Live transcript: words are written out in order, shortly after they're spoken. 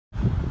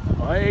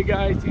Oh, hey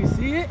guys, do you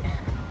see it?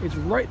 It's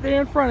right there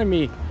in front of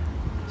me.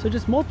 So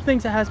just multiple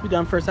things that has to be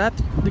done. First, I have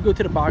to go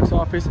to the box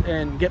office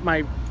and get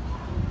my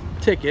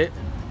ticket.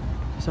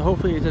 So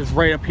hopefully it's just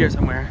right up here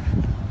somewhere.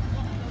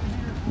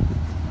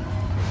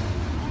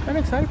 Kind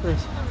of excited for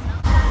this.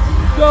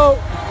 So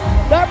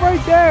that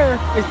right there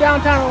is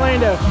downtown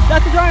Orlando.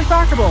 That's a giant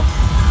soccer ball.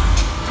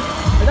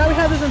 And now we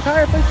have this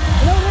entire place.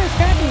 And over there is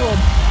Camping World.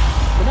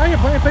 So now you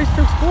have plenty of places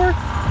to explore.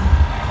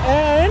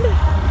 And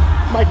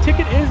my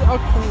ticket is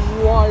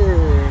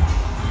acquired.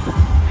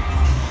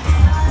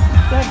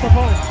 That's so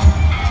fun.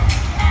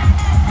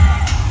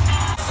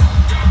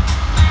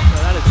 So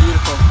that is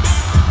beautiful.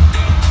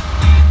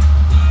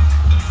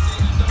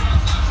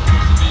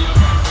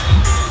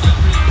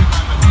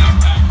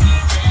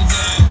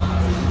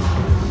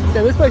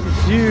 Yeah, this place is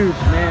huge,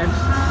 man.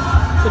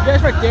 So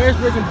just right there is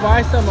where you can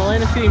buy some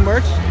Orlando City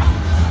merch.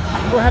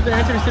 We'll have the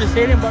entrance to the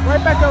stadium, but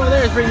right back over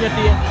there is where you get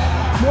the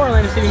more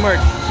Orlando City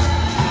merch.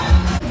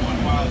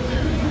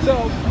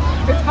 So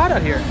it's hot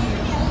out here.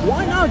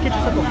 Why not get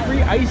yourself a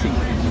free icy? Yeah,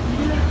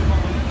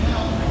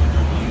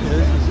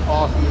 this is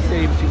awesome. The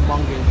stadium is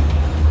humongous.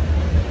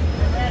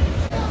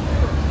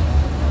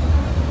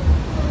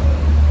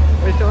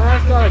 Wait, so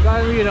last guy, I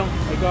gotta read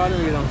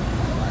them.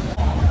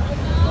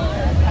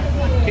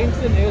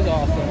 Kingston is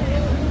awesome.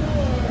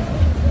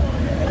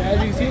 And as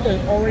you can see,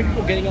 there's already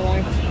people getting in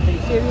line for the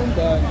stadium,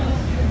 but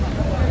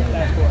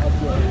that's cool.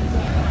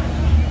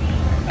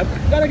 I've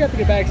gotta get to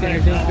get bags and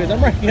everything because I'm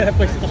running out of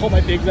places to hold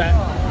my bigs at.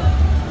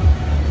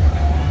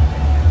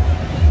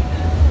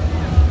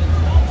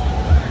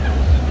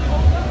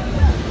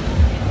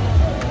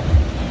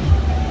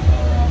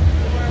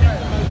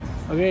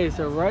 Okay,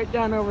 so right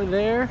down over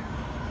there,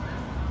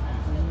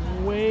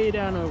 way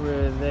down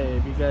over there,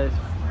 if you guys,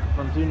 if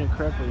I'm doing it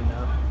correctly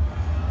enough,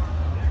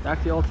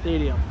 that's the old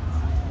stadium.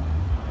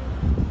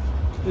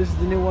 This is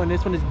the new one.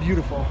 This one is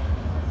beautiful.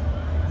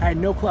 I had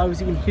no clue I was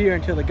even here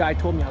until the guy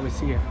told me I was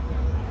here.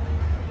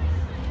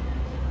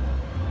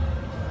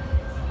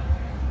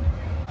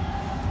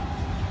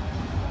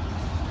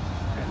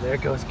 And there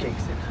goes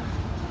Kingston.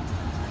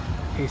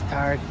 He's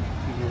tired.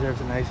 He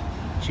deserves a nice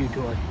chew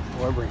toy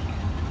or a break.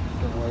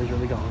 Don't know where he's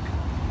really going.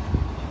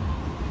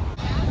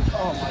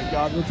 Oh my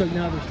God, looks like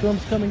now the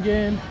storm's coming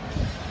in.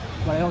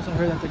 But I also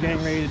heard that they're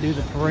getting ready to do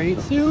the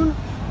parade soon.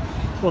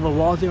 Well, the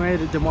wall's getting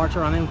ready to march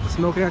around in with the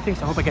smoke and everything,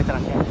 so I hope I get that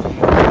on camera.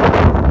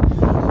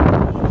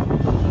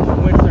 The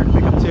wind's starting to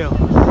pick up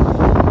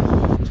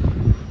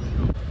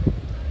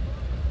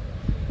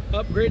too.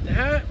 Upgrade the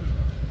hat.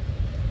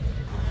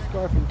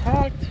 Scarf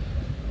intact.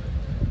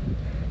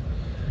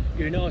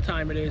 You know what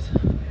time it is.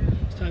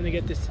 It's time to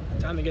get this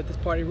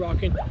party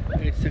rocking.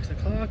 It's 6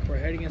 o'clock. We're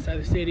heading inside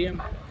the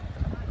stadium.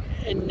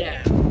 And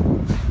now.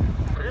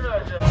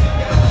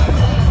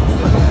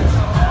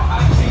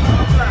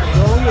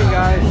 Going in,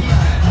 guys.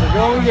 We're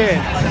going in.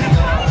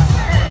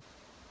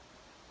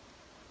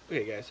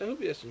 Okay, guys, so I hope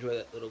you guys enjoyed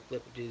that little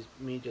clip, which is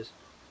me just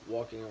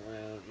walking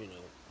around, you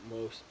know,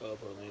 most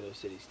of Orlando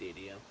City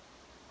Stadium.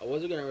 I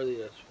wasn't going to really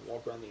just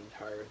walk around the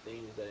entire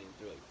thing because I didn't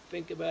really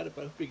think about it,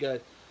 but I hope you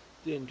guys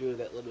did enjoy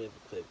that little bit of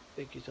a clip.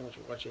 Thank you so much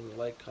for watching.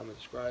 Like, comment,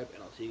 subscribe,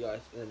 and I'll see you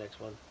guys in the next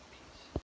one.